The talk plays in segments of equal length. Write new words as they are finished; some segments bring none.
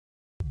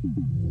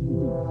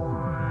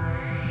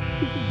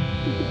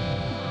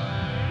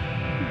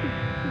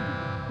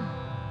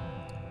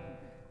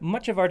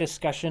Much of our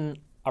discussion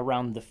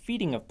around the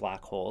feeding of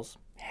black holes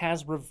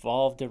has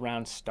revolved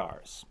around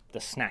stars,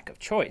 the snack of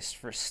choice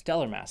for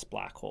stellar mass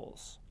black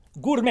holes.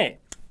 Gourmet!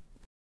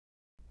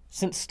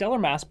 Since stellar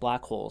mass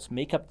black holes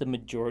make up the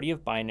majority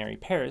of binary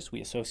pairs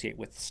we associate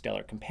with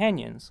stellar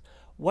companions,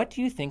 what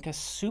do you think a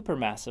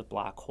supermassive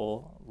black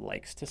hole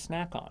likes to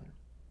snack on?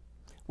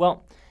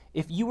 Well,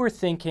 if you were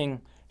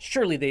thinking,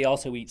 surely they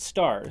also eat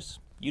stars,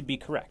 you'd be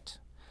correct.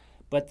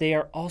 But they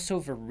are also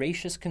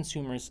voracious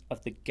consumers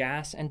of the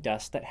gas and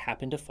dust that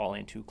happen to fall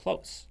in too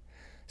close.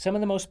 Some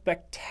of the most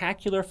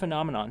spectacular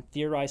phenomena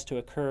theorized to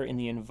occur in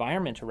the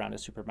environment around a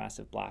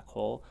supermassive black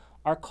hole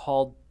are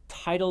called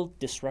tidal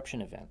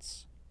disruption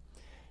events.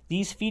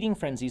 These feeding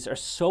frenzies are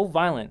so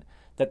violent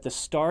that the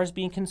stars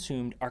being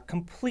consumed are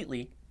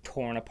completely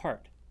torn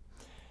apart.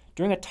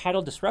 During a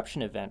tidal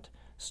disruption event,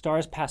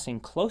 stars passing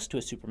close to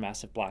a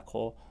supermassive black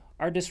hole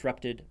are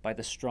disrupted by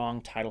the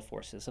strong tidal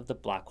forces of the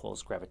black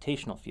hole's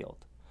gravitational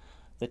field.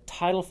 The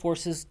tidal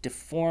forces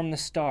deform the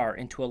star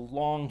into a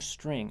long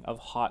string of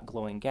hot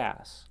glowing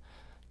gas,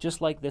 just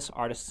like this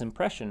artist's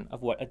impression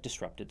of what a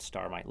disrupted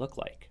star might look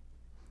like.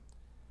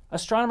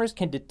 Astronomers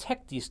can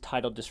detect these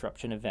tidal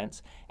disruption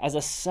events as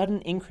a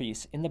sudden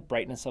increase in the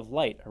brightness of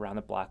light around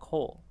the black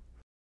hole.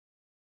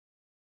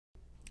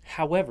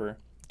 However,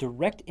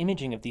 direct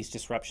imaging of these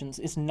disruptions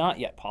is not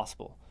yet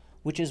possible,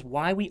 which is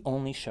why we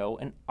only show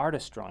an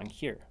artist drawing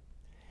here.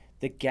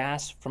 The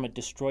gas from a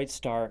destroyed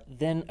star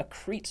then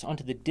accretes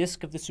onto the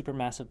disk of the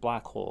supermassive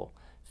black hole,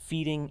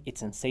 feeding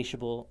its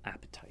insatiable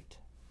appetite.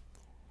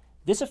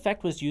 This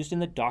effect was used in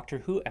the Doctor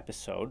Who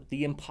episode,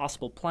 The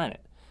Impossible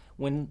Planet,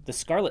 when the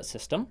Scarlet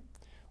System,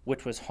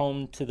 which was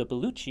home to the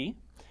Belushi,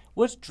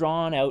 was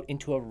drawn out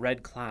into a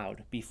red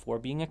cloud before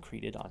being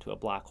accreted onto a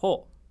black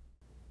hole.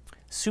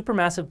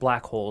 Supermassive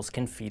black holes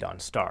can feed on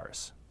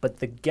stars, but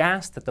the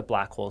gas that the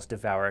black holes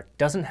devour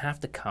doesn't have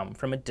to come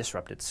from a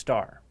disrupted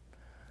star.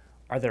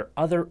 Are there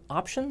other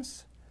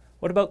options?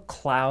 What about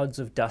clouds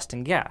of dust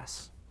and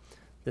gas?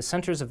 The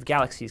centers of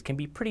galaxies can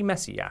be pretty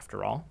messy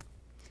after all.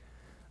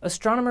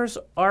 Astronomers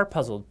are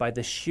puzzled by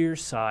the sheer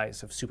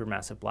size of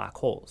supermassive black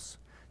holes.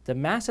 The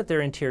mass at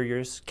their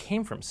interiors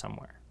came from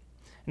somewhere.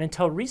 And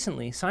until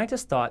recently,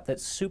 scientists thought that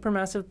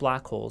supermassive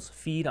black holes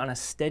feed on a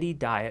steady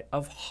diet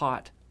of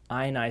hot,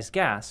 ionized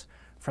gas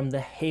from the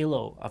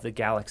halo of the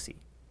galaxy.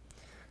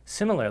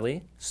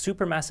 Similarly,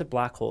 supermassive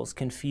black holes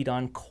can feed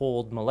on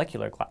cold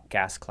molecular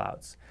gas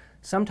clouds,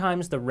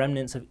 sometimes the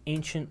remnants of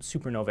ancient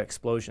supernova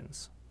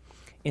explosions.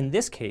 In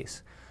this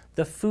case,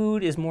 the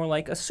food is more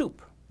like a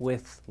soup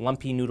with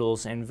lumpy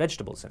noodles and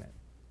vegetables in it.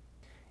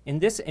 In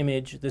this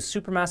image, the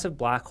supermassive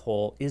black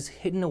hole is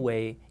hidden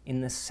away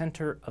in the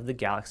center of the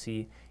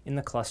galaxy in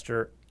the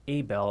cluster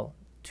Abell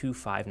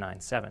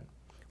 2597,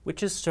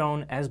 which is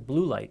shown as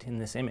blue light in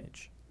this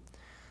image.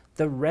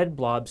 The red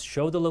blobs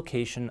show the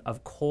location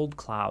of cold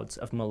clouds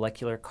of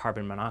molecular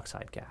carbon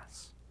monoxide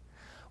gas.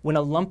 When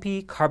a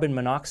lumpy carbon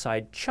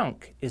monoxide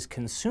chunk is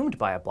consumed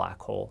by a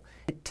black hole,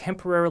 it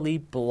temporarily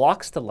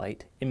blocks the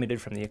light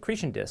emitted from the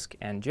accretion disk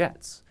and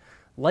jets,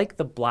 like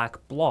the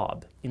black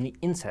blob in the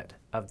inset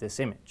of this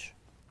image.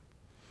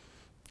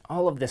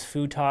 All of this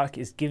food talk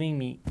is giving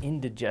me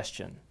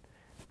indigestion.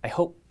 I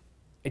hope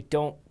I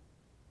don't...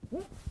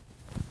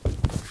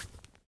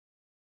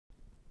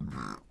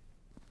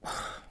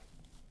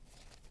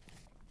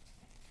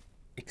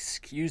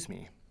 Excuse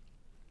me.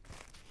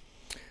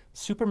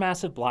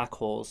 Supermassive black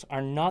holes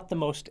are not the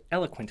most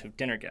eloquent of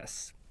dinner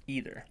guests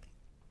either.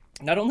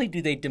 Not only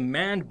do they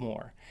demand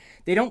more,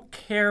 they don't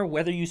care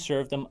whether you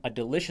serve them a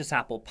delicious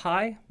apple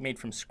pie made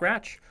from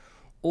scratch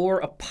or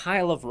a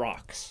pile of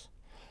rocks.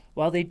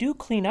 While they do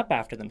clean up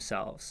after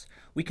themselves,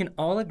 we can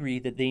all agree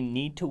that they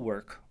need to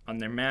work on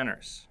their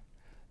manners.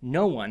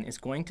 No one is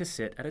going to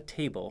sit at a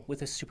table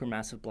with a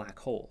supermassive black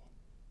hole.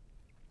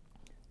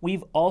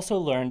 We've also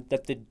learned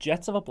that the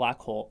jets of a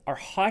black hole are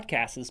hot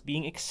gases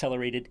being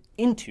accelerated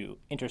into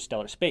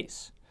interstellar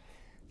space.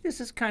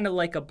 This is kind of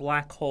like a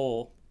black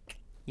hole,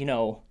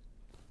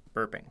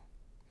 burping.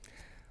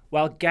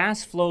 While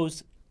gas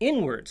flows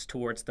inwards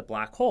towards the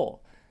black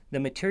hole, the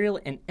material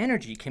and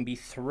energy can be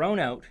thrown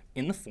out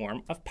in the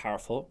form of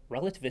powerful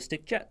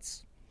relativistic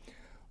jets.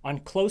 On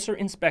closer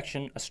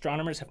inspection,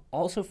 astronomers have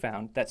also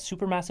found that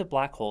supermassive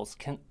black holes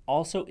can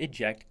also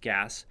eject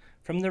gas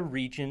from the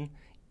region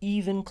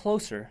even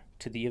closer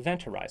to the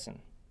event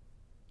horizon.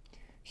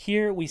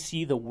 Here we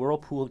see the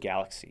Whirlpool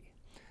Galaxy,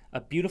 a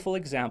beautiful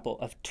example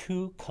of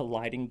two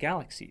colliding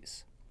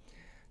galaxies.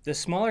 The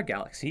smaller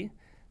galaxy,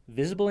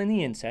 visible in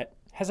the inset,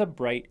 has a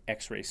bright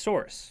X-ray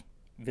source,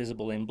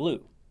 visible in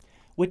blue,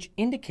 which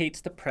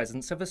indicates the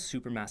presence of a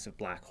supermassive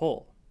black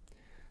hole.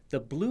 The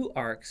blue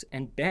arcs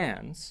and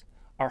bands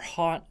are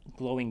hot,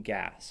 glowing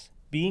gas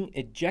being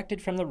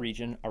ejected from the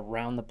region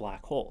around the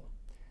black hole.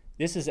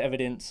 This is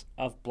evidence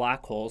of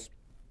black holes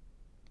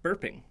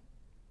burping.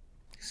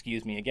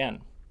 Excuse me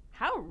again.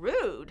 How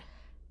rude.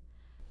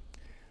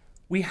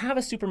 We have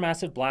a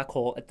supermassive black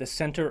hole at the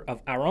center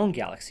of our own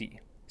galaxy,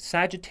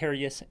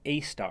 Sagittarius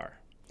A star.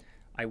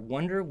 I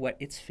wonder what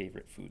its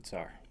favorite foods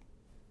are.